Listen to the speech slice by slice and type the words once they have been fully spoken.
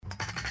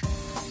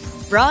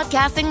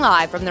Broadcasting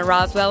live from the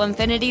Roswell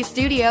Infinity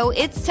Studio,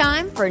 it's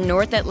time for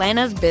North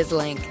Atlanta's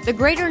BizLink, the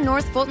Greater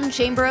North Fulton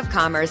Chamber of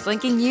Commerce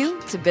linking you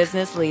to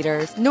business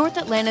leaders. North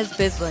Atlanta's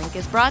BizLink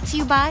is brought to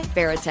you by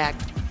Veritech.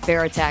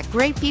 Veritech,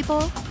 great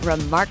people,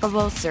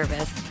 remarkable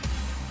service.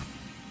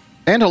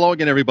 And hello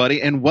again, everybody,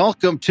 and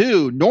welcome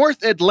to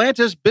North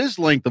Atlanta's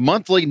BizLink, the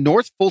monthly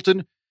North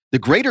Fulton, the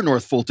Greater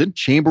North Fulton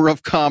Chamber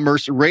of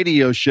Commerce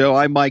radio show.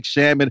 I'm Mike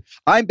Salmon.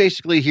 I'm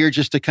basically here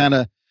just to kind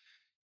of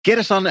get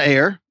us on the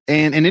air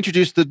and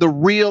introduce the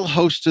real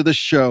host of the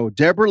show.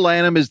 Deborah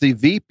Lanham is the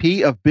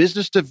VP of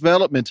Business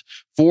Development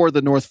for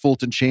the North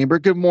Fulton Chamber.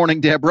 Good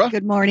morning, Deborah.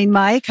 Good morning,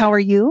 Mike. How are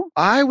you?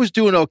 I was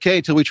doing okay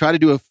until we tried to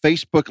do a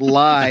Facebook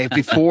Live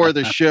before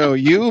the show.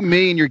 You,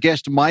 me, and your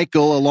guest,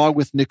 Michael, along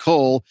with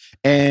Nicole.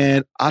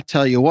 And I'll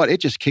tell you what, it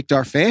just kicked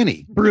our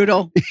fanny.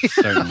 Brutal.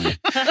 Certainly.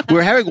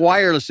 We're having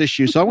wireless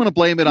issues, so I want to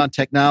blame it on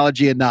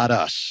technology and not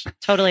us.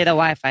 Totally the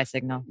Wi-Fi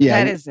signal.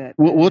 Yeah, that is it.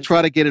 We'll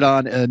try to get it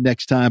on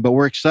next time, but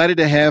we're excited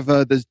to have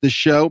the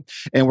show,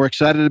 and we're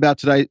excited about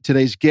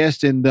today's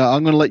guest, and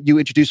I'm going to let you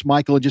introduce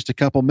Michael in just a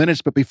couple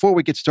minutes. But before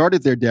we get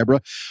started there,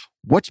 Deborah,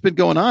 what's been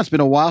going on? It's been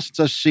a while since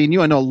I've seen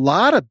you. I know a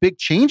lot of big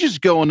changes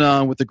going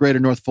on with the Greater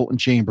North Fulton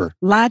Chamber.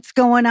 Lots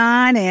going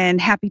on, and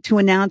happy to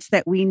announce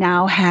that we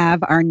now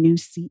have our new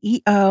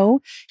CEO.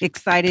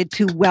 Excited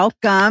to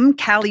welcome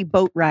Callie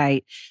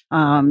Boatwright.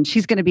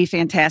 She's going to be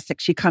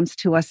fantastic. She comes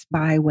to us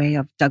by way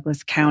of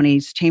Douglas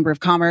County's Chamber of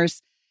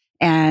Commerce,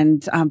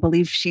 and I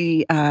believe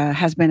she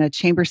has been a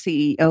chamber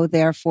CEO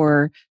there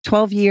for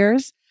 12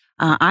 years.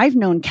 I've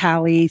known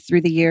Callie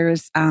through the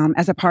years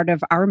as a part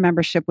of our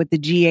membership with the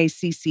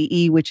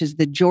GACCE, which is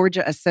the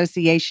Georgia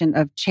Association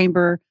of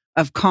Chamber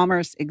of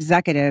Commerce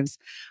Executives.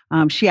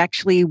 She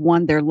actually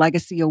won their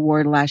Legacy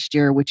Award last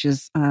year, which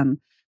is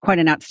quite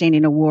an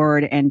outstanding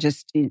award. And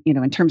just,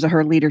 in terms of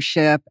her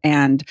leadership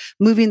and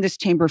moving this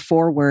chamber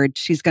forward,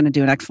 she's going to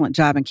do an excellent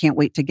job and can't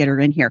wait to get her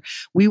in here.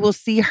 We will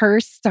see her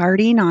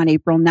starting on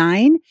April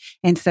 9.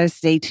 And so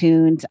stay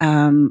tuned.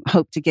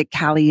 Hope to get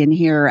Callie in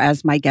here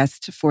as my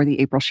guest for the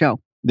April show.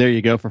 There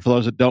you go. For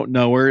those that don't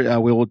know her,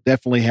 we will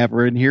definitely have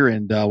her in here,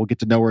 and we'll get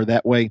to know her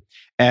that way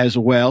as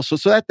well.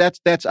 So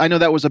that's. I know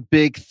that was a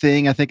big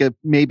thing. I think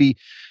maybe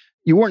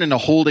you weren't in a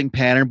holding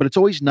pattern, but it's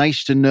always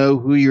nice to know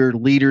who your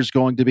leader's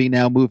going to be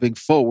now moving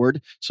forward.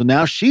 So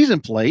now she's in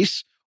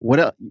place.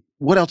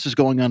 What else is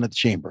going on at the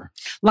chamber?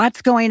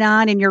 Lots going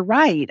on, and you're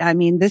right. I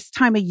mean, this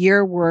time of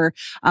year,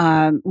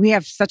 we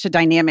have such a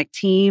dynamic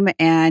team,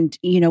 and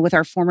with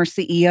our former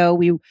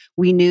CEO,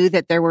 we knew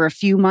that there were a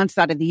few months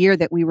out of the year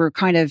that we were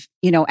kind of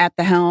at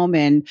the helm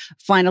and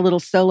flying a little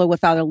solo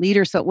without a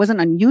leader. So it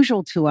wasn't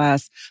unusual to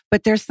us,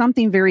 but there's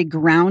something very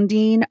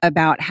grounding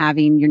about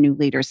having your new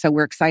leader. So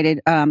we're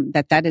excited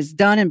that is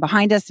done and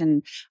behind us,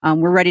 and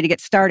we're ready to get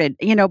started.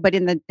 But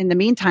in the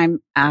meantime,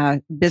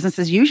 business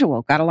as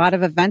usual. Got a lot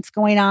of events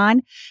going on.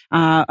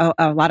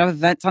 A lot of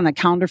events on the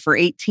calendar for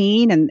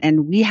 18,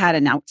 and we had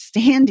an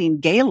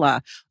outstanding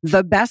gala,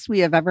 the best we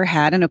have ever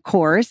had. And of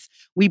course,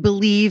 we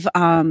believe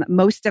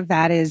most of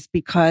that is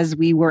because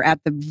we were at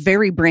the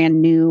very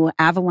brand new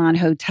Avalon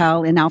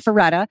Hotel in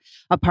Alpharetta,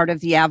 a part of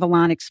the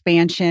Avalon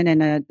expansion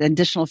and an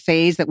additional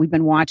phase that we've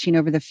been watching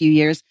over the few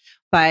years.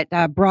 But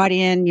brought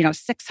in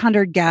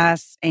 600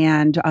 guests,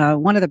 and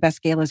one of the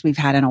best galas we've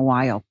had in a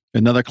while.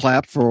 Another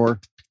clap for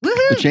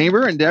the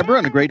chamber and Deborah,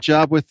 and a great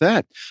job with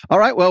that. All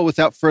right. Well,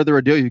 without further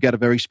ado, you've got a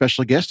very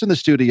special guest in the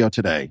studio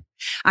today.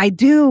 I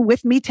do.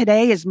 With me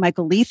today is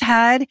Michael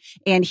Leithead,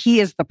 and he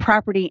is the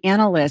property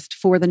analyst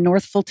for the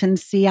North Fulton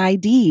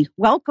CID.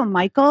 Welcome,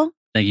 Michael.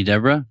 Thank you,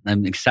 Deborah.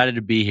 I'm excited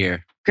to be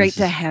here. Great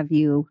to have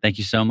you. Thank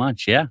you so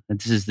much. Yeah,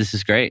 this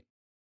is great.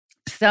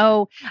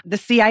 So the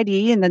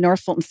CID and the North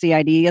Fulton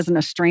CID isn't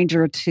a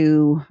stranger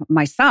to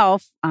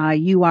myself.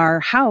 You are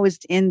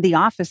housed in the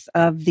office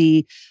of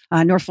the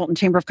North Fulton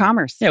Chamber of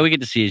Commerce. Yeah, we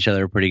get to see each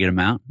other a pretty good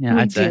amount. Yeah,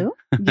 we I'd do.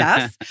 say.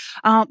 Yes.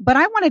 But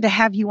I wanted to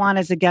have you on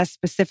as a guest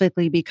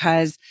specifically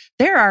because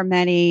there are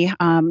many,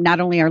 not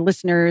only our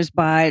listeners,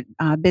 but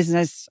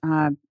business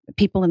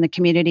people in the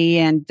community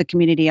and the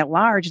community at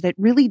large that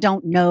really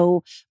don't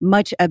know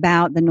much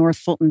about the North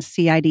Fulton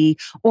CID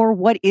or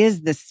what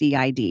is the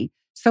CID.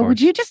 So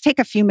would you just take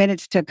a few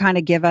minutes to kind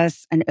of give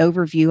us an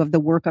overview of the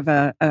work of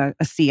a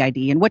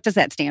CID and what does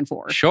that stand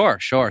for? Sure.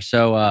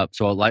 So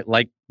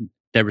like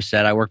Deborah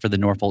said, I work for the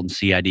North Fulton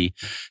CID.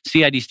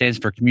 CID stands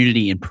for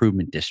Community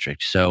Improvement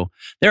District. So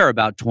there are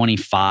about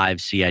 25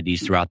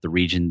 CIDs throughout the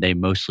region. They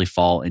mostly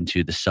fall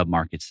into the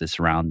submarkets that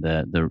surround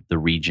the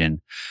region.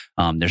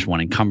 There's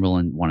one in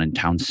Cumberland, one in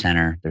Town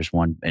Center. There's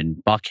one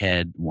in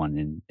Buckhead,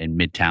 one in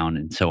Midtown,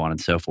 and so on and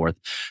so forth.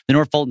 The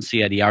North Fulton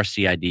CID, our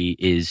CID,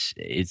 is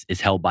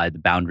held by the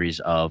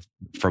boundaries of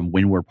from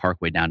Windward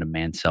Parkway down to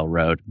Mansell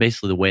Road.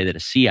 Basically, the way that a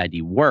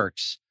CID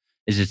works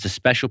is it's a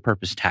special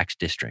purpose tax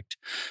district,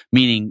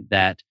 meaning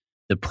that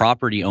the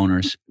property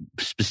owners,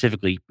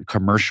 specifically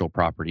commercial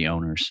property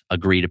owners,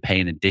 agree to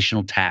pay an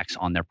additional tax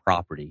on their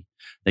property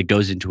that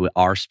goes into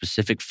our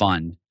specific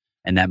fund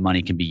and that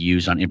money can be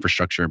used on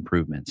infrastructure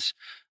improvements.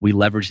 We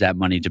leverage that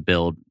money to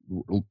build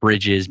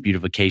bridges,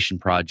 beautification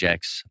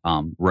projects,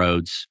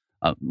 roads,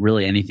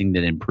 really anything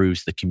that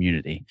improves the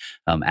community,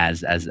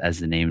 as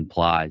the name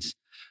implies.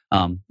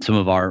 Some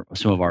of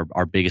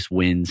our biggest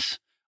wins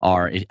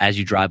are, as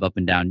you drive up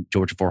and down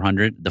Georgia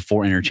 400, the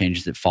 4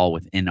 interchanges that fall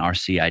within our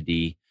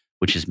CID,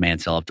 which is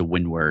Mansell up to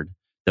Windward.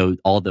 Though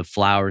all the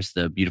flowers,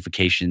 the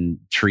beautification,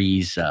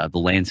 trees, the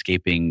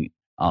landscaping,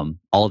 all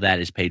of that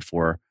is paid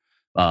for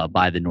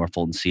by the North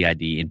Fulton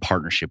CID in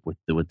partnership with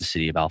the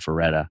city of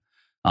Alpharetta.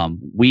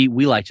 We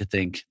like to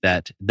think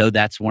that though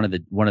that's one of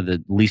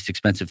the least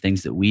expensive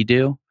things that we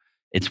do,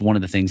 it's one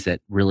of the things that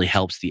really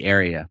helps the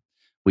area.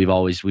 We've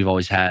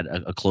always had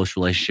a close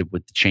relationship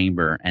with the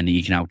chamber and the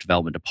economic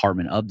development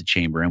department of the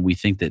chamber, and we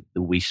think that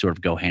we sort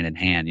of go hand in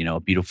hand. A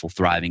beautiful,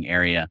 thriving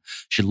area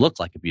should look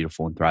like a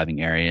beautiful and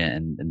thriving area,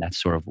 and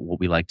that's sort of what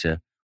we like to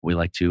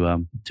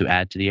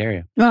add to the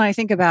area. Well, I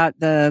think about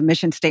the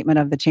mission statement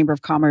of the Chamber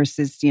of Commerce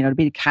is, to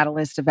be the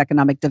catalyst of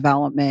economic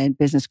development,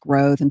 business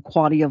growth, and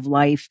quality of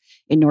life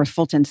in North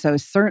Fulton. So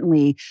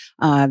certainly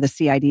the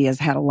CID has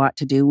had a lot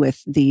to do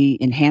with the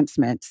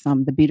enhancements,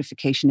 the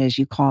beautification, as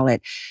you call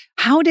it.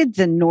 How did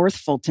the North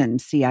Fulton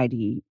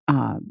CID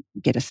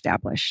get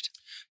established?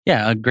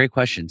 Yeah, a great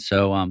question.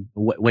 So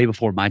way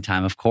before my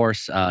time, of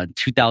course,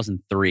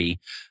 2003,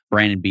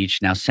 Brandon Beach,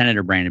 now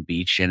Senator Brandon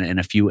Beach, and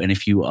a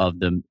few of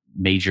the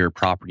major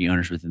property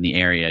owners within the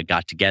area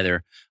got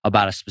together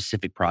about a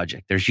specific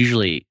project. There's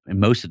usually,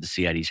 and most of the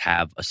CIDs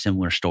have a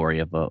similar story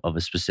of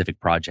a specific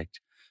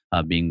project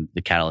being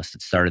the catalyst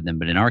that started them.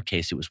 But in our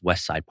case, it was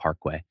West Side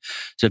Parkway.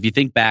 So if you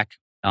think back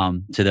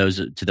to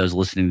those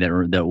listening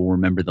that will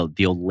remember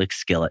the old lick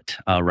skillet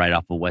right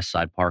off of West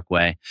Side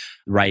Parkway,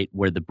 right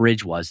where the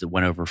bridge was that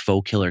went over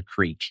Faux Killer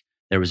Creek.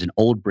 There was an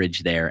old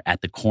bridge there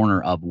at the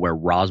corner of where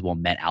Roswell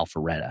met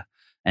Alpharetta.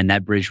 And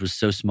that bridge was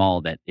so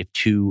small that if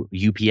 2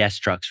 UPS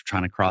trucks were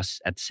trying to cross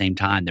at the same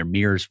time, their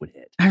mirrors would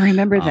hit. I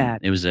remember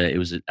that. It was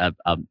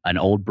an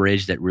old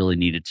bridge that really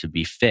needed to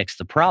be fixed.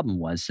 The problem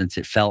was, since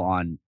it fell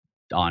on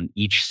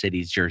each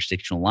city's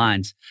jurisdictional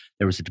lines,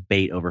 there was a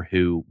debate over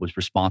who was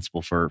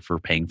responsible for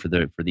paying for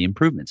the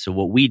improvements. So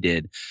what we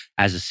did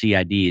as a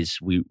CID is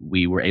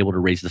we were able to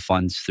raise the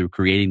funds through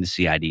creating the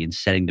CID and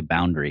setting the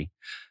boundary.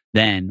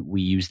 Then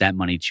we use that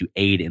money to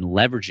aid in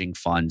leveraging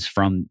funds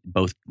from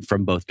both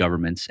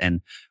governments.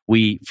 And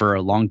we, for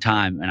a long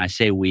time, and I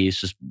say we,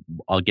 it's just,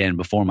 again,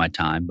 before my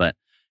time, but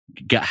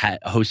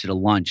hosted a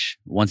lunch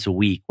once a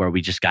week where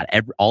we just got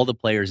all the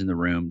players in the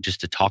room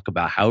just to talk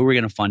about how are we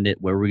going to fund it,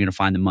 where are we going to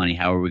find the money,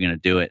 how are we going to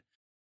do it.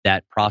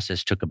 That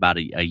process took about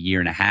a year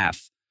and a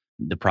half.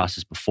 The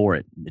process before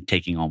it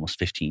taking almost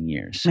 15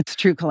 years. It's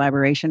true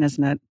collaboration,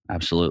 isn't it?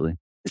 Absolutely.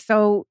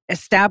 So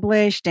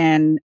established,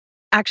 and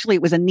actually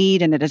it was a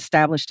need, and it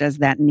established as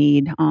that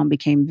need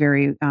became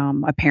very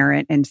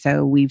apparent. And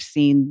so we've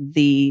seen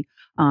the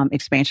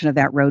expansion of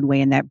that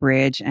roadway and that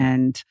bridge.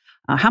 And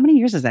how many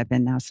years has that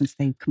been now since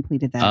they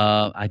completed that?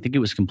 I think it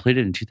was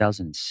completed in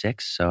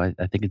 2006. So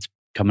I think it's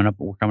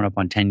we're coming up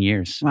on 10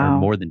 years, wow, or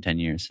more than 10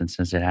 years since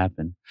it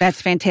happened.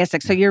 That's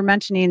fantastic. So you're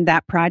mentioning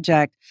that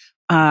project.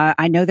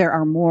 I know there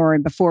are more.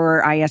 And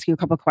before I ask you a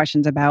couple of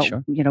questions about,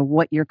 sure,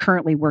 what you're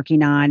currently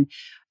working on,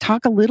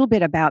 talk a little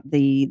bit about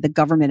the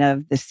government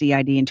of the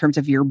CID in terms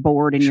of your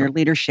board and, sure, your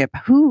leadership.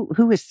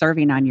 Who is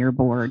serving on your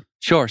board?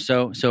 Sure.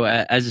 So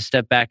as a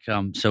step back,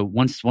 so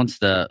once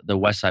the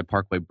West Side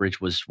Parkway Bridge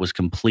was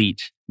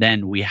complete,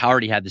 then we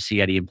already had the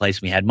CID in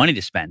place. We had money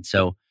to spend.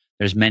 So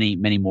there's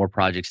many more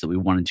projects that we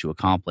wanted to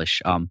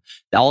accomplish.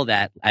 All of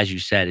that, as you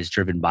said, is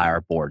driven by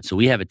our board. So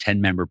we have a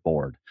 10-member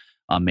board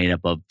made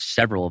up of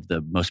several of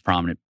the most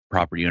prominent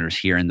property owners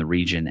here in the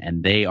region,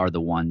 and they are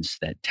the ones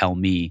that tell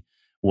me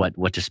what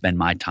to spend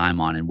my time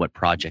on and what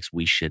projects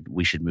we should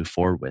move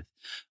forward with.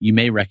 You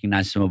may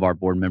recognize some of our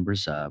board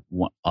members.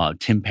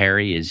 Tim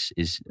Perry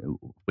is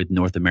with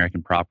North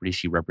American Properties.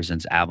 He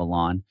represents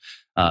Avalon.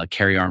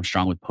 Kerry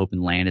Armstrong with Pope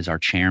and Land is our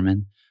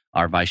chairman.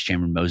 Our vice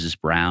chairman Moses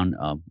Brown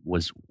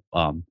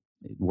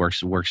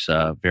works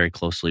very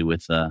closely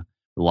with a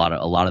lot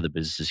of the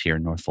businesses here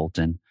in North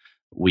Fulton.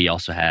 We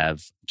also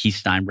have Keith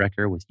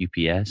Steinbrecher with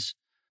UPS.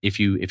 If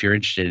you're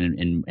interested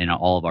in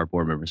all of our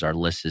board members, our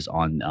list is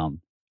on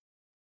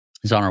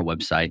our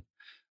website,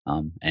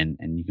 and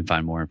you can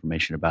find more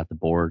information about the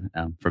board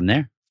from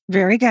there.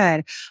 Very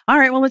good. All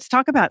right. Well, let's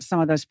talk about some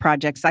of those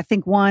projects. I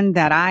think one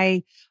that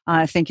I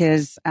think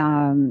is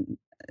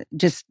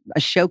just a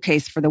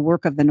showcase for the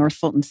work of the North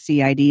Fulton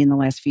CID in the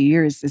last few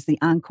years is the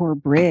Encore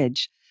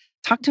Bridge.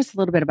 Talk to us a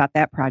little bit about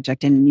that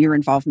project and your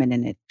involvement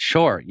in it.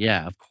 Sure.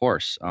 Yeah, of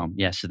course. So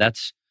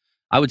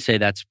I would say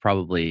that's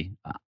probably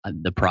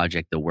the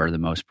project that we're the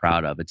most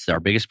proud of. It's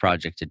our biggest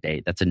project to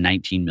date. That's a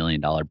 $19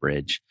 million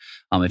bridge.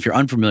 If you're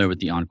unfamiliar with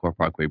the Encore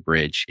Parkway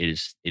Bridge, it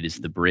is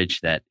the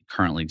bridge that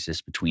currently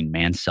exists between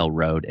Mansell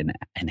Road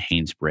and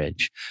Haynes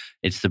Bridge.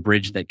 It's the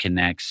bridge that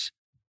connects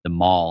the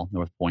mall,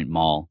 North Point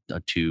Mall,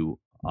 to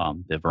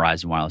the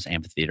Verizon Wireless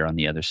Amphitheater on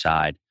the other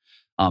side.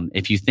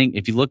 If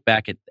you look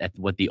back at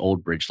what the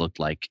old bridge looked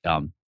like,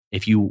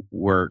 if you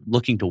were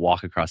looking to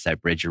walk across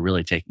that bridge, you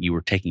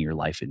were taking your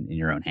life in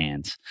your own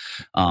hands.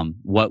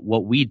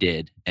 What we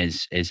did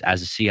as a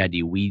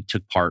CID, we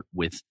took part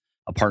with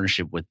a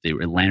partnership with the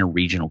Atlanta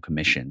Regional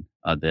Commission,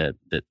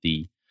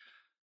 the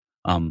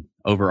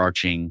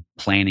overarching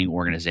planning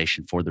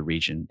organization for the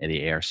region at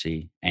the ARC,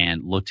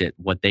 and looked at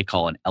what they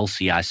call an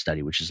LCI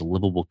study, which is a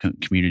Livable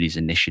Communities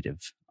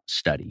Initiative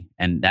study.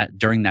 And that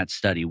during that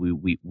study,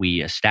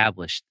 we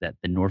established that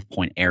the North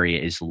Point area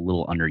is a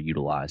little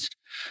underutilized.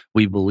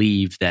 We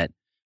believe that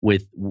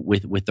with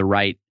the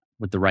right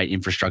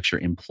infrastructure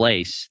in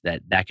place,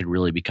 that could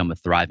really become a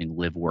thriving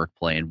live, work,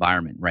 play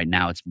environment. Right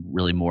now, it's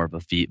really more of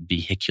a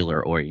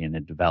vehicular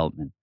oriented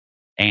development.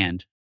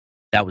 And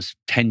that was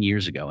 10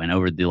 years ago. And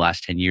over the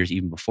last 10 years,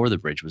 even before the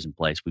bridge was in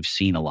place, we've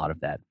seen a lot of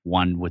that.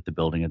 One, with the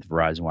building of the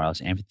Verizon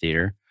Wireless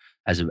Amphitheater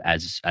as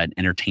an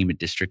entertainment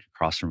district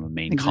across from a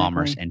main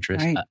commerce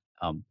interest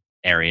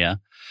area.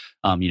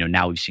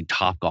 Now we've seen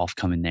Topgolf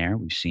come in there.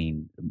 We've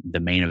seen the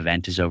main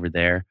event is over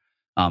there,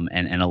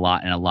 and a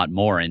lot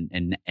more.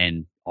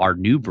 And our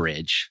new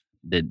bridge,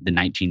 the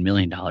 $19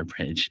 million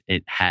bridge,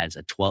 it has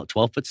a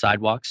 12-foot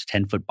sidewalks,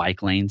 10-foot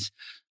bike lanes,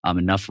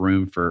 enough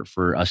room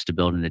for us to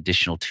build an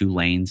additional 2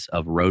 lanes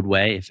of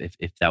roadway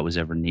if that was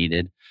ever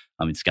needed.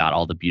 It's got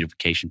all the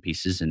beautification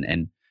pieces,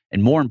 and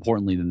more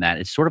importantly than that,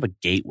 it's sort of a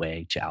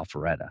gateway to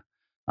Alpharetta.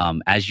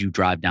 As you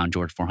drive down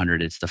George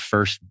 400, it's the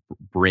first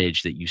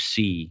bridge that you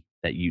see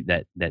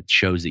that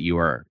shows that you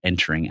are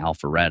entering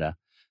Alpharetta.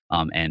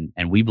 And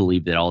we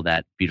believe that all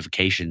that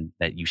beautification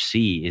that you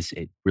see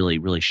it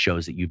really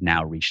shows that you've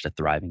now reached a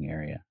thriving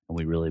area. And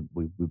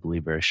we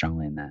believe very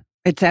strongly in that.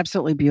 It's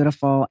absolutely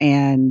beautiful.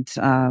 And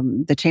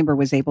the chamber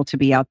was able to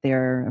be out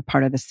there, a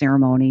part of the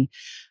ceremony,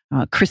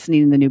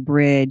 christening the new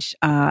bridge.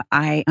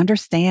 I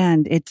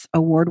understand it's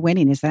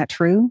award-winning. Is that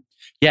true?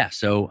 Yeah.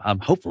 So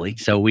hopefully.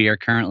 So we are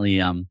currently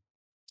in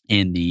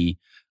the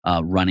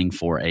running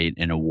for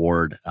an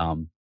award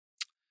ASHI.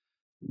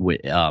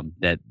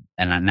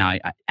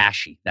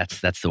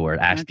 That's the word.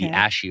 The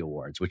ASHI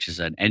Awards, which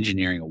is an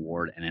engineering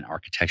award and an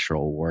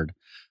architectural award.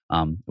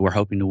 We're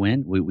hoping to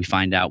win. We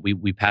find out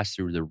we passed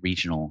through the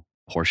regional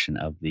portion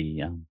of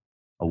the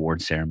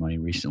award ceremony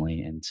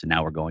recently, and so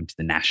now we're going to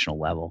the national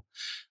level.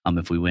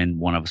 If we win,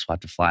 one of us will have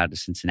to fly out to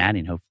Cincinnati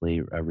and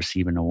hopefully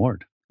receive an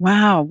award.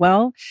 Wow.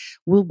 Well,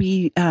 we'll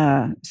be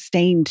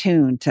staying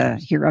tuned to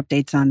hear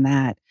updates on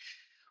that.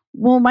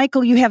 Well,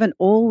 Michael, you haven't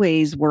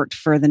always worked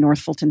for the North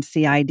Fulton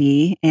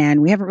CID,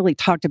 and we haven't really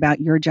talked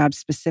about your job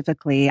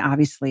specifically.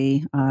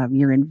 Obviously,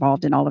 you're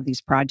involved in all of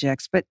these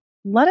projects, but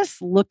let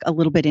us look a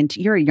little bit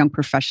into, you're a young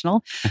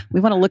professional. We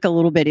want to look a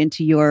little bit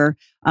into your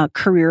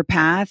career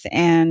path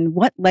and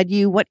what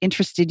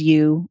interested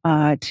you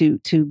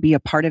to be a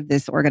part of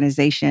this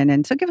organization.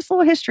 And so give us a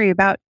little history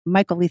about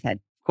Michael Leithead.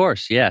 Of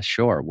course. Yeah,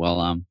 sure. Well,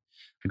 I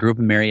grew up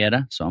in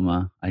Marietta, so I'm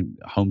a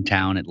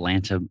hometown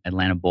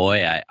Atlanta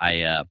boy.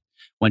 I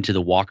went to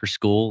the Walker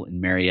School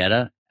in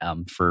Marietta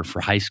for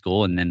high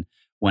school, and then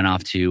went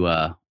off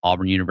to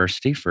Auburn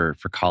University for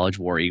college,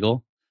 War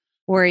Eagle.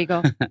 War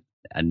Eagle.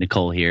 And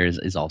Nicole here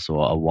is also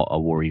a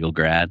War Eagle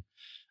grad.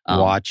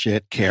 Watch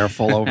it.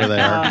 Careful over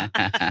there.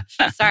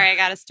 Sorry, I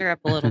got to stir up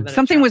a little bit.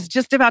 Something was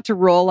just about to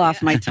roll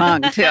off my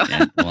tongue, too.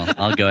 Yeah, well,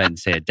 I'll go ahead and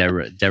say it.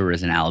 Deborah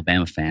is an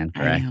Alabama fan,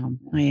 correct?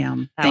 I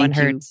am. That one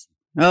hurts.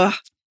 Oh,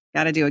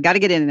 got to do it. Got to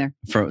get in there.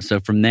 So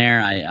from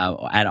there, I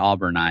at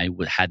Auburn, I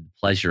had the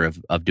pleasure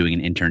of doing an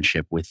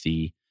internship with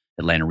the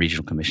Atlanta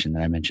Regional Commission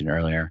that I mentioned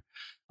earlier.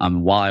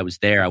 While I was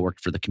there, I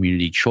worked for the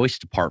Community Choice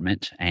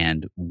Department,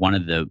 and one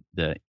of the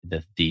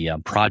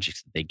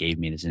projects that they gave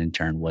me as an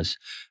intern was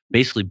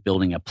basically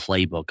building a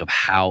playbook of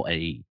how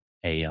a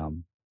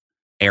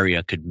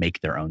area could make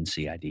their own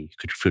CID,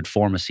 could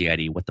form a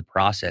CID, what the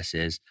process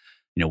is,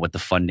 what the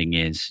funding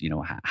is,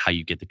 how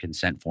you get the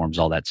consent forms,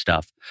 all that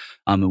stuff.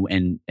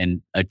 And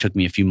it took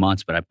me a few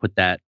months, but I put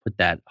that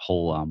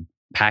whole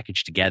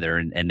package together,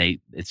 and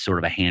it's sort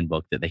of a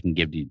handbook that they can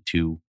give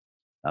to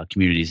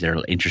communities that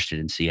are interested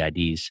in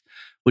CIDs,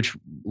 which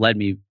led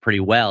me pretty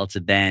well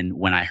to then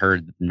when I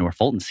heard that the North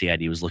Fulton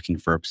CID was looking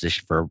for a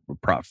position for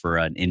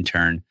an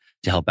intern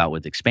to help out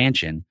with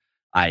expansion.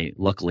 I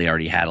luckily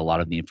already had a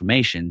lot of the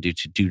information due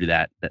to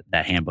that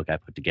handbook I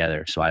put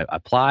together. So I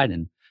applied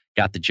and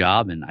got the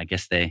job, and I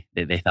guess they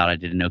thought I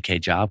did an okay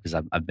job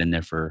because I've been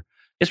there for,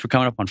 I guess we're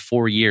coming up on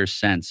 4 years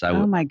since.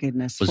 Oh my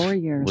goodness, 4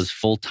 years. Was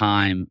full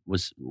time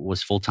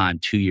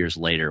 2 years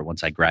later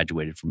once I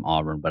graduated from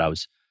Auburn, but I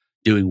was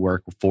doing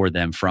work for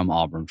them from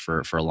Auburn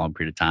for a long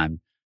period of time,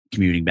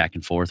 commuting back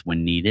and forth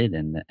when needed,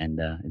 and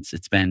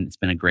it's been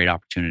a great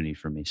opportunity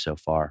for me so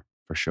far,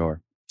 for sure.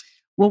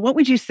 Well, what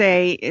would you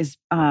say is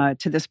to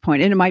this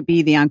point, and it might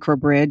be the Encore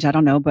Bridge, I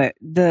don't know, but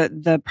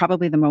the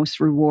probably the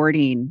most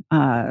rewarding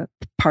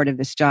part of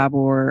this job,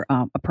 or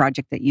a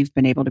project that you've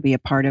been able to be a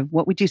part of?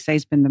 What would you say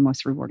has been the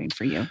most rewarding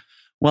for you?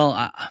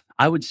 Well,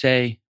 I would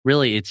say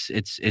really it's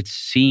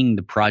seeing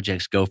the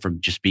projects go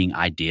from just being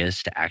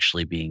ideas to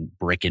actually being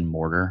brick and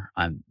mortar.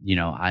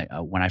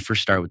 When I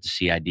first started with the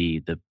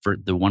CID,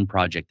 the one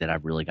project that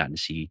I've really gotten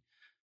to see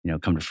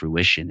come to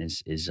fruition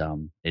is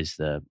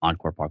the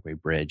Encore Parkway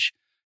Bridge.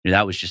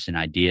 That was just an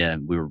idea.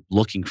 We were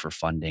looking for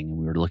funding and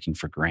we were looking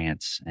for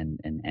grants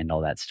and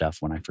all that stuff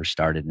when I first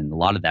started. And a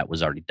lot of that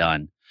was already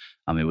done.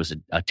 It was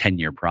a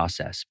 10-year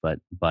process, but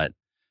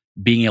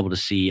being able to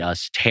see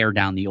us tear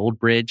down the old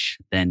bridge,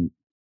 then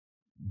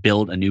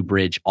build a new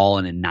bridge all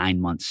in a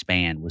 9-month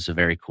span was a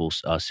very cool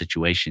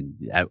situation.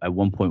 At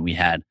one point we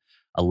had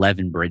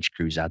 11 bridge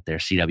crews out there.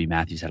 C.W.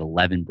 Matthews had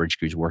 11 bridge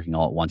crews working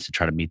all at once to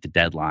try to meet the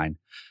deadline.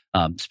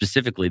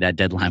 Specifically, that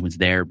deadline was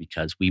there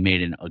because we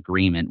made an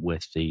agreement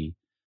with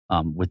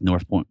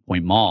North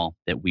Point Mall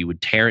that we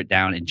would tear it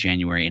down in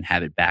January and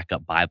have it back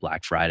up by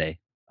Black Friday,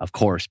 of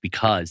course,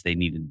 because they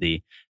needed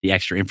the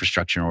extra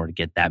infrastructure in order to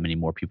get that many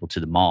more people to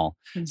the mall.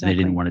 Exactly. They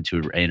didn't want it to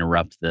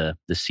interrupt the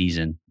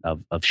season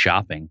of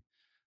shopping.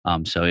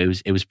 So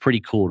it was pretty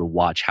cool to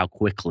watch how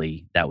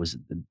quickly that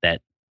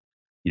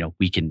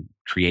we can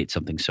create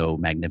something so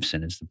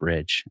magnificent as the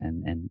bridge,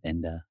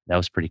 and that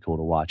was pretty cool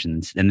to watch.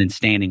 And then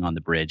standing on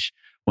the bridge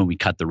when we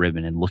cut the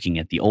ribbon and looking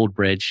at the old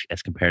bridge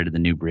as compared to the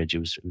new bridge, it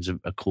was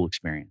a cool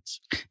experience.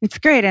 It's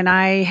great, and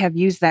I have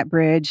used that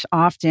bridge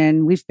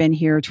often. We've been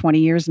here 20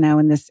 years now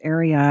in this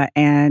area,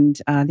 and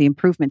the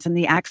improvements and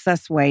the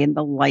access way and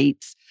the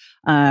lights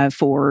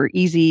for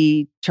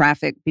easy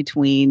traffic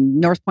between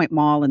North Point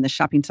Mall and the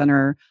shopping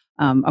center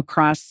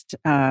across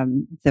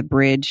the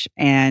bridge,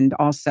 and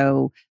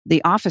also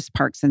the office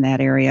parks in that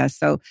area.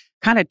 So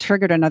kind of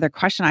triggered another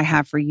question I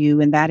have for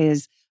you, and that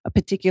is a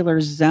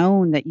particular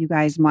zone that you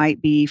guys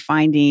might be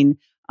finding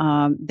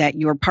that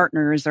your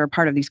partners are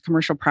part of these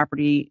commercial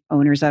property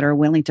owners that are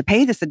willing to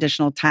pay this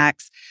additional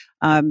tax.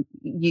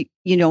 You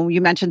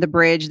mentioned the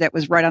bridge that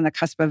was right on the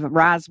cusp of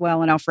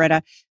Roswell and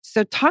Alpharetta.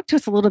 So talk to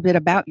us a little bit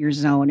about your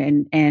zone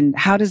and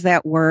how does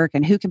that work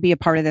and who can be a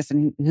part of this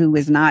and who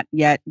has not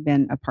yet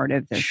been a part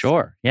of this.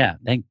 Sure. Yeah.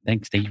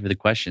 Thanks. Thank you for the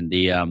question.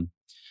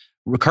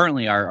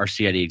 Currently our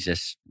CID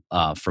exists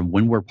from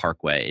Windward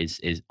Parkway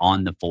is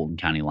on the Fulton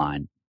County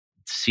line.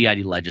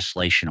 CID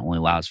legislation only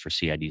allows for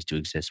CIDs to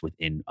exist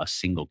within a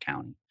single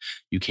county.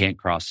 You can't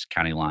cross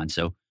county lines.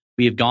 So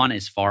we have gone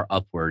as far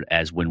upward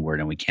as Windward,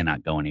 and we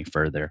cannot go any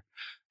further.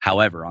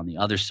 However, on the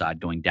other side,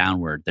 going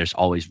downward, there's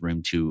always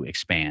room to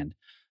expand.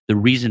 The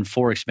reason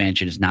for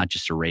expansion is not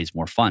just to raise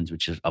more funds,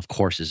 which is, of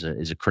course,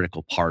 is a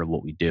critical part of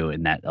what we do,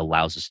 and that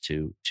allows us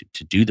to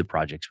do the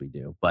projects we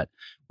do. But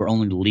we're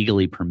only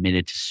legally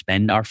permitted to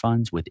spend our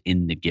funds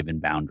within the given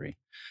boundary.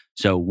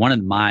 So one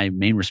of my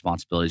main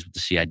responsibilities with the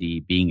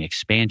CID being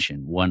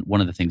expansion,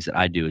 one of the things that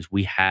I do is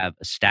we have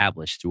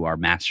established through our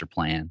master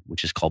plan,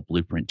 which is called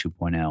Blueprint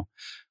 2.0,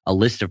 a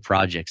list of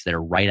projects that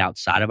are right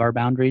outside of our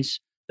boundaries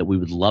that we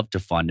would love to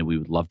fund and we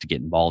would love to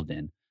get involved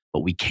in.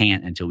 But we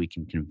can't until we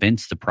can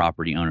convince the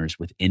property owners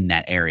within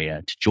that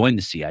area to join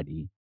the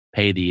CID,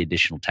 pay the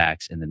additional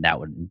tax, and then that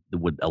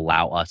would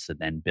allow us to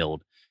then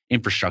build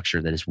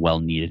infrastructure that is well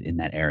needed in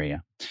that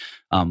area.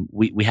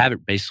 We have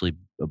it basically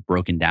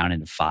broken down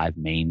into 5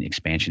 main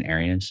expansion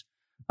areas.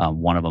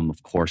 One of them,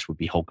 of course, would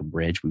be Holcomb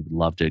Bridge. We would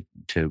love to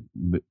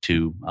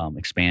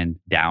expand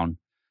down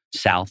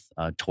south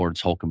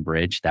towards Holcomb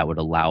Bridge. That would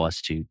allow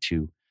us to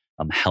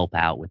help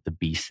out with the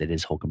beast that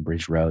is Holcomb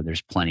Bridge Road.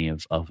 There's plenty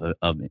of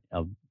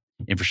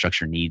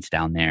infrastructure needs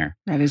down there.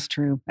 That is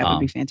true. That would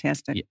be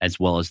fantastic. As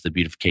well as the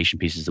beautification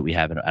pieces that we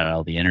have at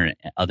all the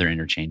other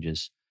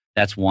interchanges.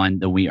 That's one.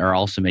 That we are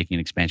also making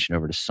an expansion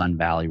over to Sun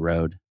Valley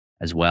Road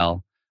as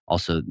well.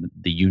 Also,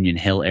 the Union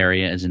Hill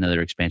area is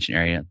another expansion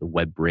area. The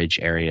Webb Bridge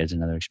area is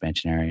another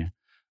expansion area.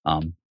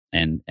 That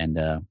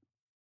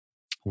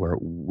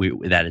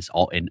is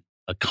all in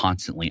a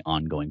constantly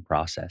ongoing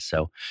process.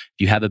 So if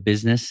you have a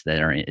business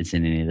is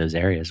in any of those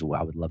areas,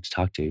 I would love to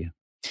talk to you.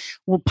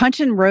 Well,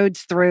 punching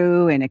roads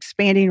through and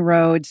expanding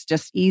roads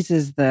just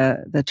eases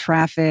the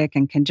traffic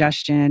and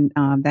congestion.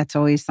 That's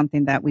always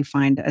something that we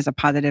find as a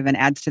positive and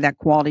adds to that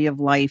quality of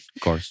life.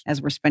 Of course,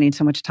 as we're spending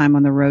so much time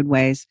on the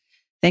roadways.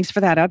 Thanks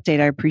for that update.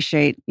 I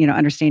appreciate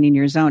understanding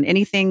your zone.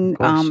 Anything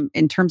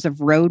in terms of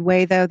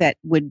roadway though that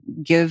would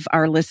give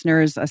our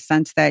listeners a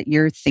sense that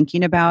you're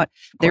thinking about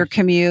their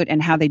commute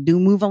and how they do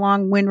move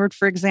along Windward,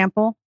 for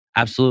example?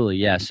 Absolutely,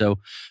 yeah. So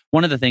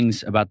one of the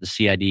things about the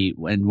CID,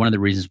 and one of the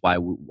reasons why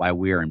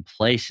we are in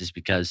place, is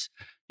because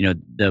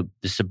the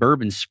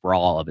suburban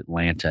sprawl of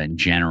Atlanta in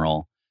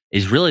general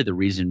is really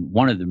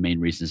one of the main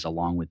reasons,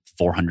 along with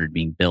 400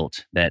 being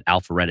built, that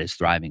Alpharetta is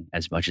thriving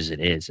as much as it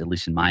is, at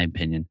least in my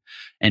opinion.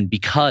 And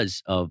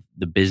because of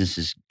the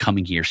businesses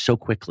coming here so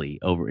quickly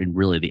over in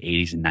really the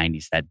 80s and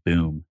 90s, that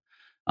boom,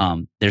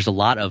 there's a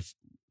lot of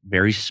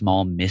very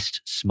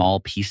missed small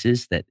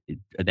pieces that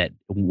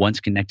once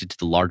connected to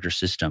the larger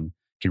system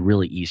can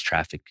really ease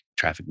traffic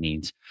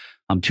needs.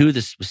 Two of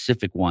the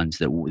specific ones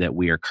that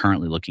we are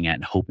currently looking at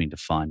and hoping to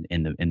fund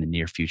in the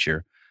near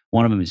future.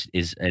 One of them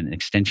is an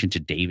extension to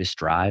Davis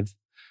Drive.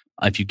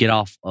 If you get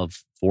off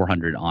of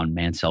 400 on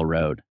Mansell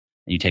Road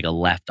and you take a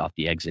left off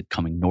the exit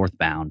coming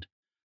northbound,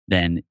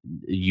 then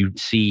you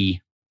see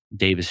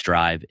Davis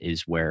Drive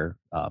is where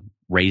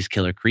Ray's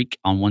Killer Creek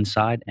on one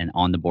side and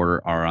On the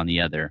Border are on the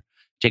other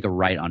take a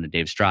right onto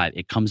Davis Drive,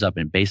 it comes up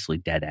and basically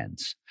dead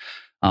ends.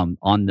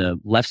 On the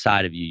left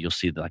side of you, you'll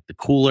see the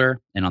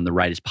cooler, and on the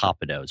right is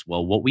Papado's.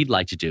 Well, what we'd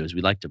like to do is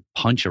we'd like to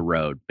punch a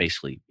road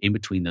basically in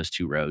between those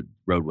two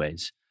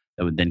roadways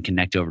that would then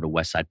connect over to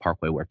West Side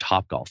Parkway where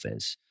Topgolf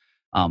is.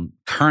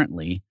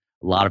 Currently,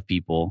 a lot of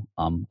people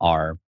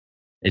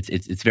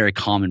it's very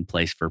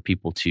commonplace for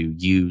people to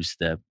use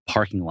the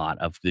parking lot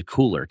of the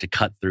cooler to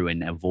cut through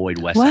and avoid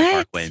West Side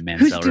Parkway and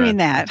Mansell Road. Who's doing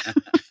that?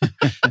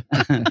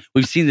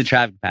 We've seen the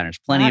traffic patterns.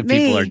 Plenty of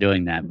people are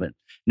doing that, but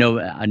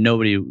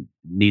nobody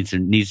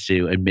needs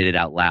to admit it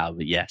out loud.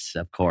 But yes,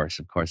 of course.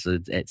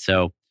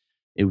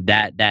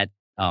 That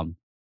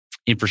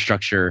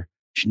infrastructure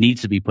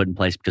needs to be put in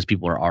place because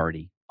people are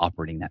already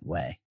operating that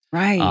way.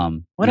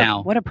 Right.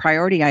 What a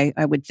priority I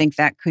would think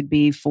that could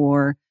be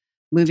for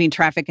moving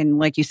traffic. And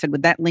like you said,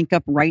 would that link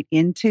up right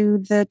into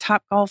the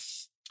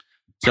Topgolf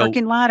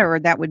parking lot, or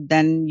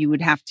you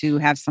would have to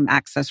have some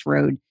access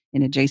road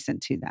in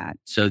adjacent to that?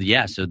 So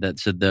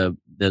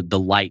the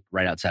light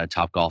right outside of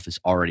Topgolf is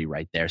already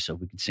right there. So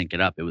if we could sync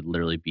it up, it would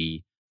literally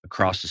be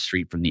across the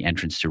street from the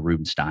entrance to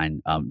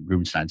Rubenstein's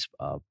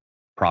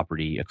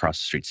property across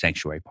the street,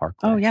 Sanctuary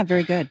Parkway. Oh yeah,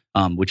 very good.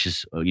 Which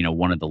is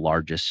one of the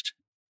largest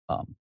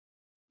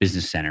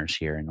business centers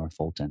here in North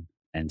Fulton,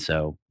 and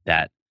so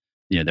that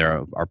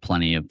there are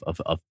plenty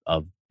of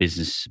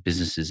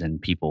businesses and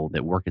people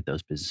that work at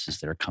those businesses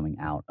that are coming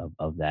out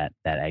of that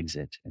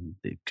exit, and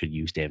they could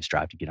use Davis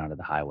Drive to get onto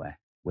the highway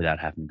without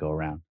having to go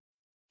around.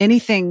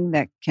 Anything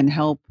that can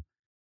help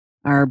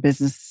our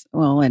business,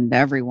 and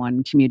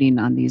everyone commuting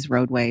on these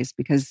roadways,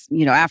 because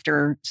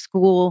after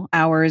school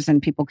hours and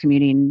people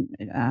commuting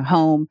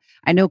home,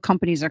 I know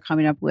companies are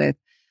coming up with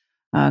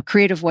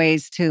creative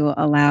ways to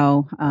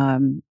allow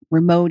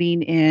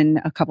remoting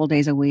in a couple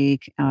days a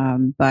week.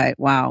 But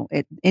wow,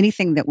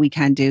 anything that we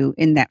can do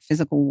in that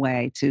physical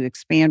way to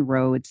expand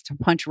roads, to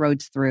punch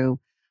roads through,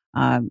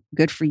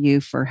 good for you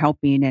for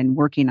helping and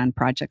working on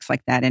projects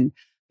like that, and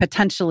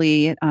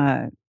potentially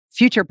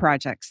future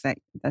projects that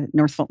the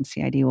North Fulton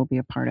CID will be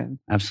a part of.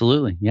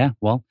 Absolutely. Yeah.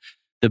 Well,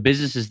 the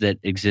businesses that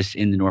exist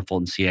in the North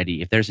Fulton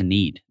CID, if there's a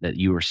need that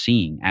you are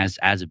seeing as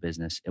a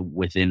business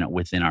within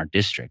our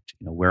district,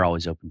 we're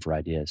always open for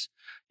ideas.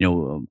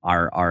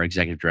 Our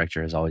executive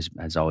director has always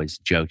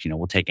joked,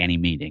 we'll take any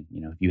meeting.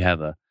 If you have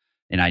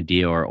an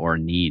idea or a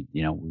need,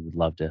 we would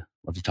love to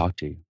talk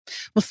to you.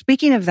 Well,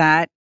 speaking of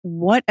that,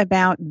 what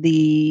about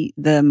the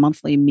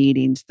monthly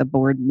meetings, the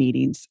board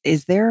meetings?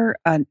 Is there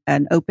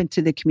an open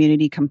to the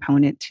community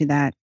component to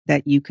that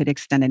you could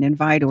extend an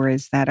invite, or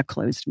is that a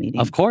closed meeting?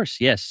 Of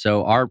course, yes.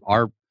 So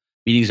our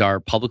meetings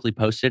are publicly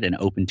posted and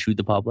open to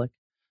the public.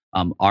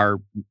 Our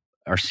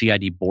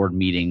CID board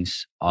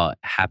meetings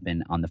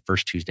happen on the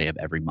first Tuesday of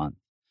every month.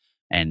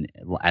 And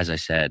as I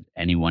said,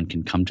 anyone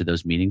can come to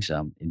those meetings.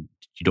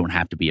 You don't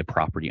have to be a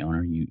property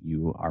owner.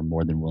 You are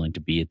more than willing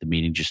to be at the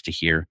meeting just to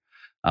hear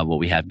what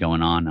we have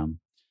going on.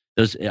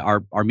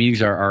 Our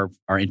meetings are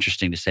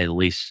interesting to say the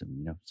least.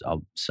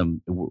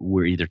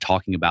 We're either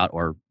talking about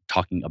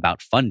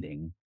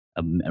funding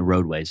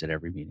roadways at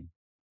every meeting.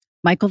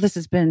 Michael, this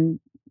has been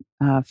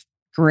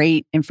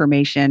great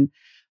information.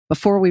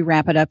 Before we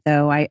wrap it up,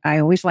 though, I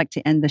always like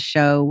to end the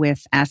show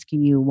with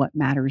asking you what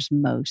matters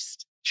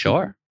most.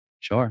 Sure.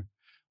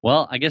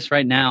 Well, I guess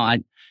right now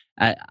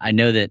I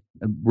know that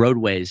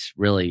roadways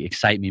really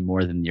excite me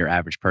more than your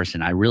average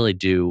person. I really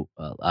do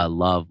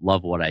love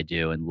what I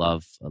do and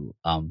love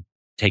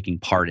taking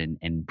part in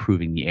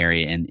improving the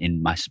area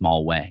in my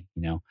small way.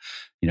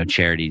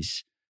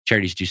 Charities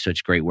do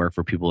such great work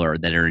for people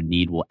that are in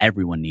need. Well,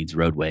 everyone needs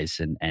roadways,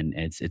 and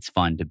it's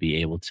fun to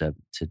be able to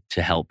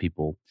help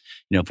people.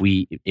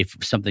 If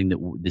something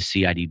that the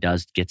CID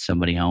does get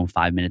somebody home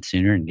 5 minutes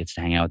sooner and gets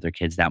to hang out with their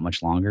kids that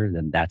much longer,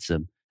 then that's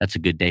a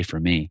good day for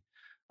me.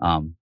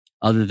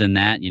 Other than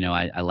that,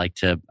 I like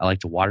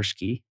to water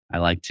ski. I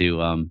like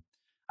to.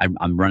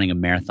 I'm running a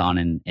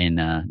marathon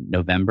in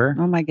November.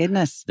 Oh my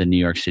goodness! The New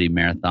York City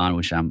Marathon,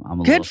 which I'm a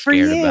little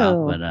scared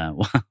about, but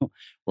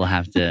we'll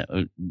have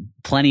to.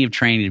 Plenty of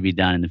training to be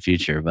done in the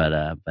future, but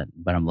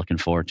I'm looking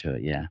forward to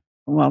it. Yeah.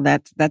 Well,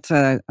 that's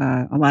a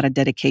lot of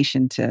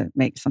dedication to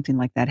make something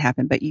like that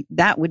happen. But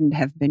that wouldn't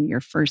have been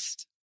your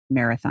first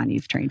marathon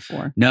you've trained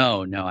for.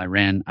 No. I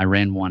ran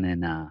one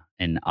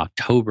in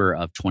October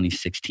of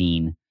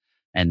 2016,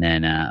 and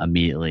then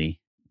immediately.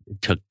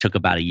 Took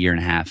about a year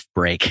and a half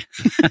break.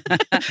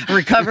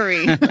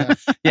 Recovery.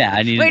 Yeah,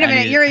 I needed. Wait a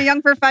minute, you're a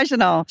young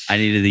professional. I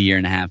needed a year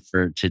and a half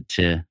to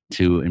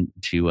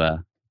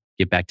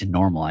get back to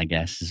normal, I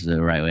guess is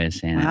the right way of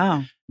saying it.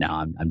 Wow.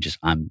 No,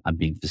 I'm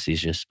being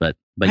facetious, but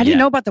how do you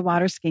know about the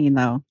water skiing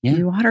though? Yeah.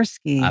 You water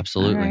ski.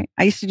 Absolutely. Right.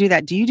 I used to do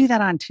that. Do you do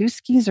that on 2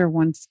 skis or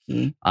 1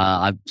 ski?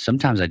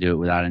 Sometimes I do it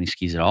without any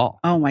skis at all.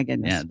 Oh my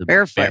goodness. Yeah, the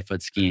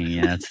barefoot skiing.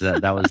 Yeah,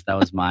 that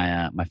was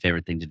my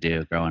favorite thing to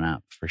do growing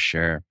up for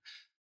sure.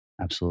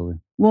 Absolutely.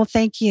 Well,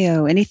 thank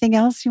you. Anything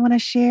else you want to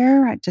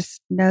share? I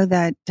just know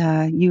that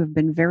you have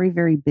been very,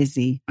 very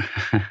busy.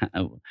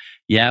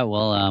 Yeah.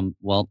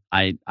 Well,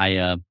 I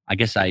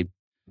guess I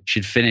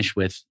should finish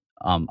with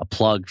a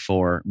plug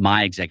for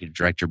my executive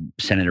director,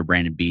 Senator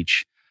Brandon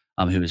Beach,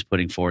 who is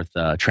putting forth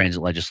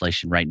transit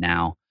legislation right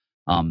now.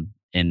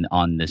 And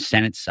on the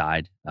Senate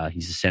side,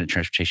 he's the Senate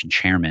Transportation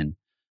Chairman.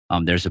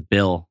 There's a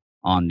bill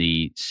on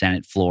the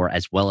Senate floor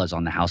as well as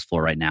on the House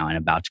floor right now, and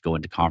about to go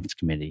into conference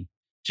committee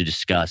to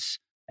discuss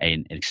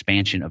an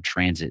expansion of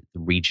transit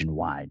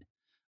region-wide.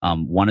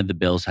 One of the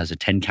bills has a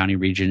 10-county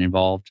region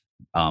involved,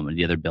 and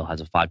the other bill has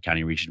a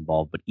 5-county region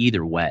involved. But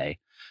either way,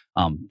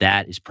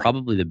 that is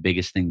probably the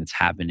biggest thing that's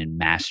happened in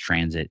mass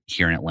transit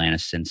here in Atlanta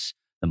since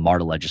the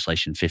MARTA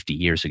legislation 50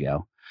 years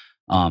ago.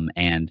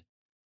 And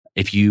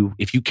if you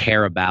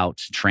care about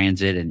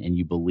transit and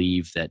you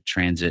believe that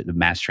the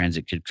mass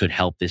transit could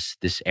help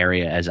this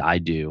area as I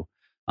do,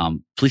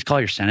 please call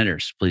your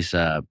senators. Please,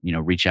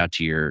 reach out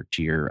to your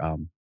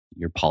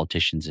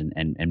politicians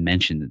and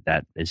mention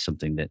that is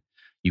something that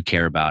you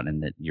care about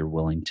and that you're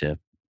willing to,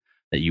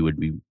 that you would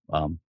be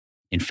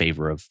in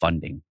favor of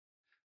funding.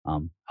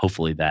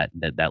 Hopefully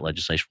that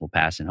legislation will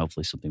pass, and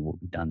hopefully something will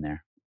be done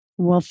there.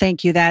 Well,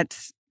 thank you.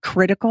 That's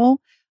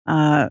critical.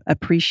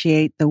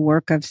 Appreciate the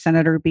work of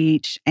Senator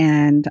Beach,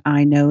 and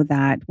I know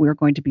that we're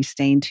going to be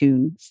staying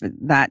tuned for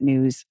that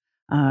news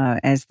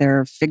as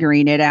they're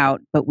figuring it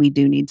out. But we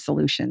do need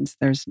solutions.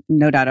 There's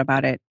no doubt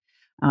about it.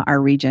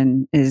 Our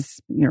region is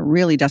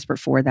really desperate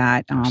for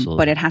that,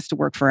 but it has to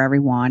work for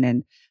everyone,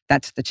 and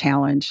that's the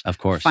challenge. Of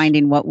course,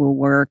 finding what will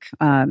work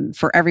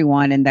for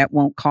everyone, and that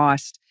won't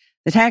cost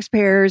the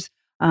taxpayers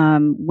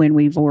when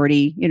we've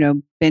already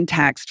been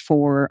taxed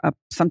for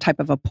some type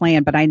of a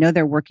plan. But I know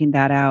they're working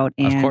that out,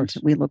 and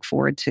we look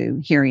forward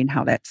to hearing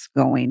how that's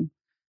going.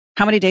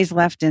 How many days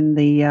left in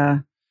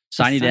the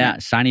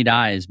Sine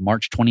die is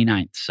March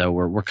 29th, so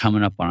we're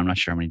coming up on. I'm not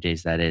sure how many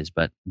days that is,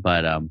 but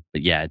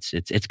yeah,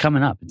 it's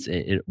coming up.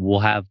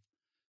 We'll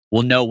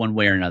know one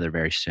way or another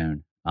very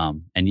soon.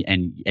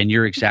 And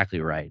you're exactly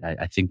right.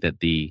 I think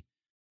that the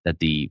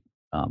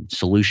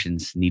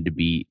solutions need to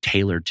be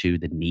tailored to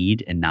the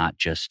need and not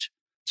just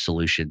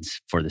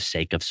solutions for the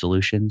sake of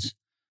solutions.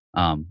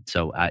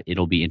 So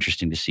it'll be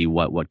interesting to see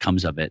what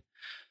comes of it.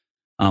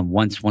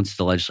 Once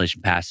the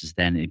legislation passes,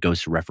 then it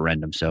goes to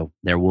referendum. So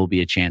there will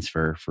be a chance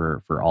for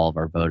all of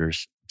our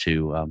voters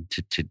to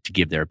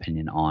give their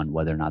opinion on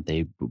whether or not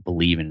they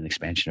believe in an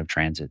expansion of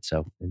transit.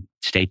 So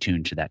stay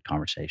tuned to that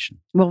conversation.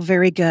 Well,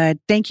 very good.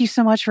 Thank you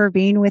so much for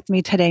being with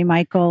me today,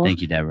 Michael.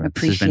 Thank you, Deborah.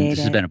 Appreciate it. This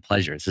has been a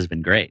pleasure. This has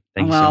been great.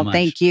 Thank you so much.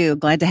 Thank you.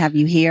 Glad to have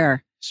you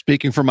here.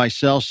 Speaking for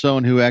myself,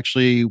 someone who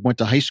actually went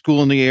to high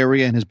school in the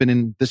area and has been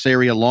in this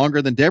area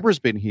longer than Deborah's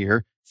been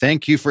here,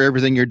 thank you for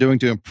everything you're doing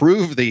to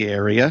improve the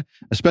area,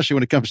 especially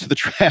when it comes to the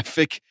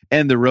traffic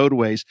and the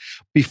roadways.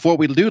 Before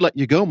we do let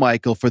you go,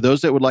 Michael, for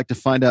those that would like to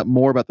find out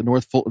more about the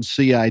North Fulton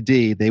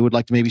CID, they would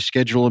like to maybe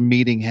schedule a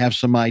meeting, have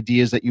some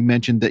ideas that you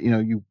mentioned that,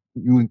 you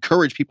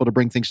encourage people to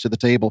bring things to the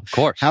table. Of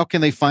course. How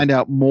can they find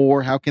out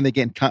more? How can they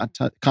get in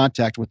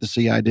contact with the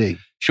CID?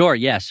 Sure.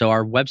 Yeah. So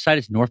our website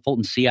is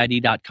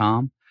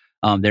northfultoncid.com.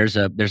 There's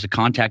a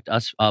contact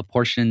us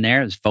portion in there.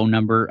 There's phone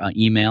number,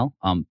 email.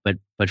 But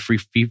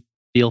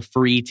feel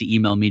free to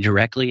email me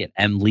directly at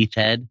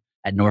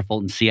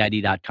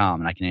mleithead@northfultoncid.com,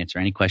 and I can answer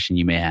any question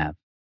you may have.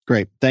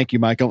 Great. Thank you,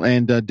 Michael.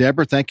 And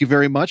Deborah, thank you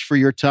very much for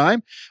your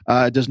time.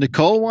 Does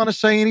Nicole want to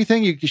say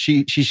anything?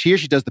 She's here.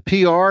 She does the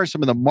PR,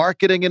 some of the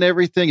marketing and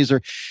everything. Is there?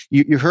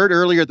 You heard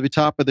earlier at the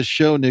top of the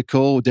show,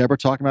 Nicole, Deborah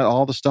talking about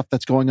all the stuff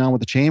that's going on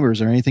with the chamber. Is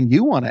there anything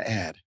you want to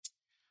add?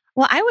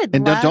 Well, I would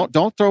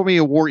don't throw me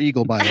a war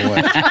eagle, by the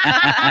way.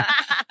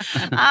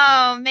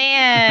 Oh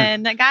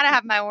man, I gotta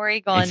have my war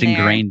eagle it's in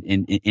there. It's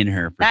ingrained in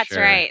her. That's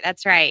sure. right.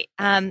 That's right.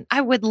 I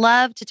would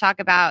love to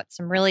talk about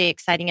some really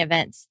exciting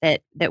events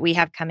that we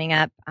have coming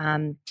up,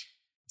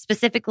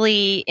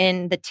 specifically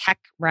in the tech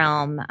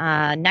realm.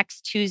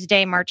 Next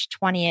Tuesday, March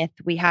 20th,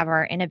 we have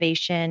our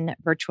Innovation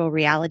Virtual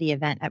Reality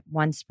event at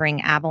One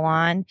Spring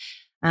Avalon.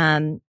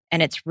 And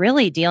it's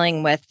really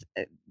dealing with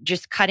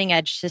just cutting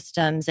edge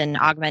systems and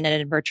augmented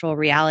and virtual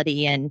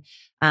reality. And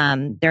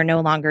they're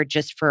no longer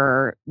just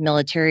for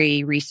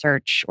military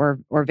research or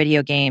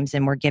video games.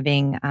 And we're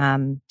giving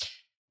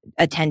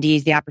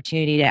attendees the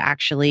opportunity to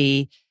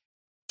actually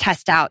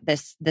test out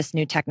this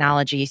new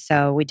technology.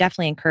 So we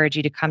definitely encourage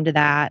you to come to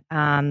that.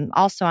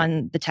 Also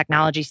on the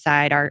technology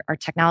side, our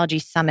technology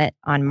summit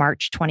on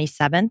March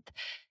 27th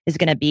is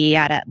going to be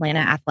at Atlanta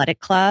Athletic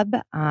Club.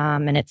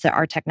 And it's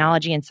our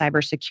Technology and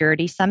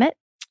Cybersecurity Summit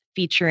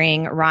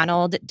featuring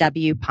Ronald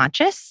W.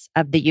 Pontius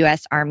of the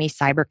U.S. Army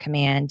Cyber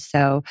Command.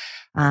 So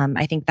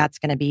I think that's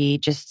going to be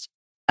just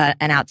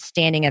an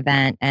outstanding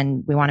event.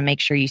 And we want to make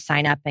sure you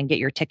sign up and get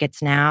your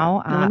tickets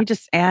now. Let me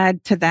just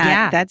add to that.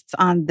 Yeah. That's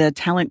on the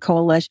Talent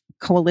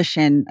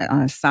Coalition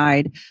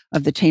side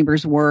of the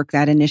Chamber's work,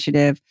 that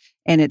initiative.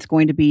 And it's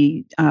going to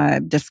be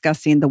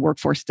discussing the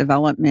workforce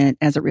development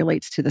as it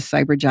relates to the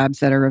cyber jobs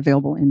that are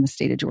available in the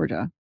state of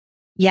Georgia.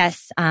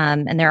 Yes.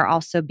 And there will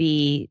also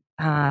be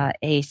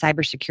a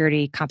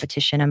cybersecurity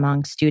competition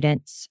among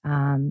students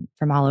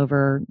from all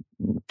over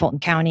Fulton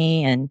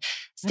County, and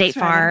State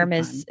Farm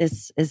is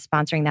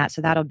sponsoring that.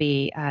 So that'll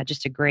be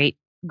just a great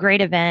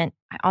great event.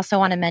 I also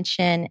want to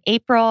mention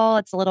April.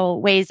 It's a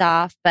little ways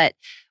off, but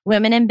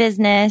Women in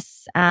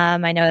Business. I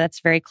know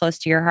that's very close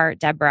to your heart,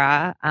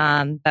 Deborah.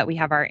 But we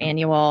have our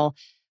annual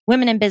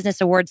Women in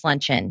Business Awards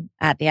Luncheon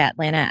at the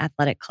Atlanta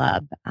Athletic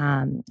Club.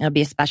 It'll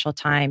be a special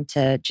time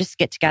to just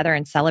get together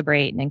and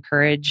celebrate and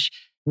encourage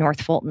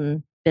North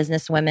Fulton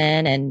business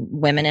women and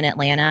women in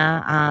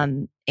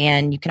Atlanta.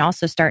 And you can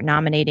also start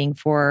nominating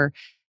for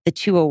the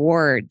 2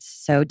 awards.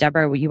 So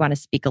Deborah, you want to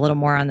speak a little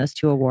more on those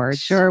 2 awards?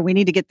 Sure. We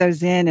need to get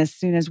those in as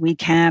soon as we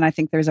can. I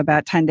think there's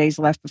about 10 days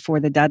left before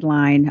the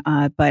deadline.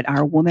 But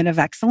our Woman of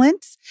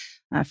Excellence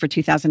for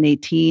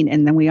 2018.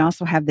 And then we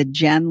also have the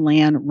Jen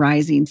Land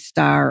Rising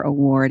Star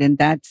Award. And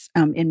that's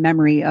in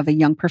memory of a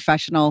young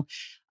professional.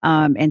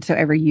 And so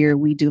every year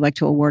we do like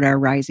to award our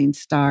rising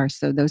star.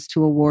 So those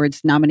 2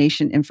 awards,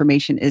 nomination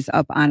information is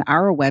up on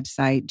our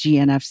website,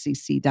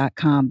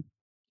 gnfcc.com.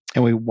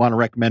 And we want to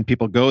recommend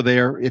people go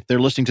there. If they're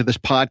listening to this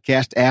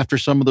podcast after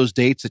some of those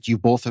dates that you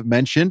both have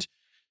mentioned,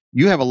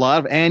 you have a lot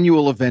of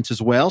annual events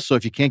as well. So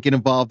if you can't get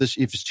involved if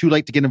it's too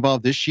late to get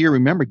involved this year,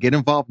 remember, get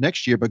involved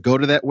next year, but go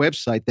to that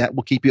website. That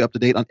will keep you up to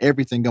date on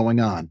everything going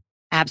on.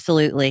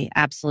 Absolutely.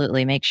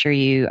 Absolutely. Make sure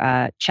you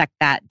check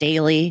that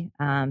daily.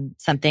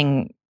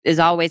 Something is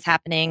always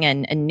happening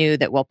and new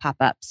that will pop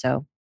up.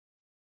 So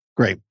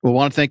great. Well, I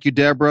want to thank you,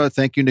 Deborah.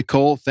 Thank you,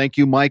 Nicole. Thank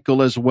you,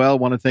 Michael, as well. I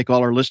want to thank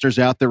all our listeners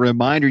out there.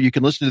 Reminder, you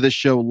can listen to this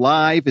show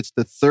live. It's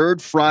the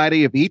 3rd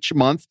Friday of each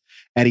month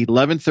at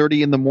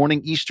 11:30 in the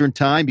morning Eastern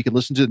Time. You can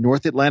listen to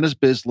North Atlanta's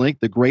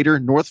BizLink, the Greater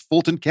North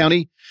Fulton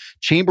County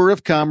Chamber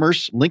of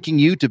Commerce, linking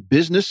you to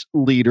business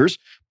leaders.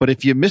 But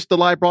if you missed the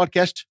live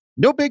broadcast,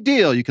 no big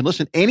deal. You can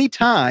listen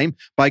anytime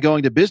by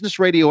going to Business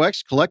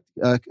RadioX,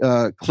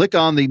 click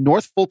on the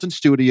North Fulton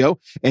studio,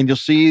 and you'll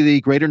see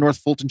the Greater North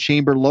Fulton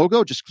Chamber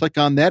logo. Just click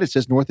on that. It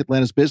says North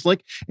Atlanta's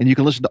BizLink, and you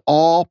can listen to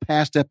all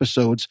past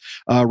episodes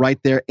right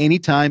there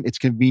anytime it's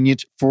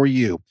convenient for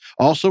you.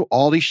 Also,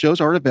 all these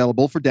shows are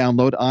available for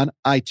download on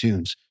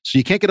iTunes, so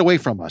you can't get away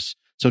from us.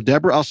 So,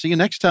 Deborah, I'll see you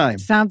next time.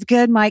 Sounds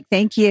good, Mike.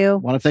 Thank you. I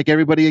want to thank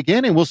everybody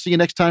again, and we'll see you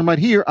next time right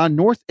here on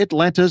North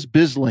Atlanta's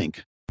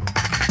BizLink.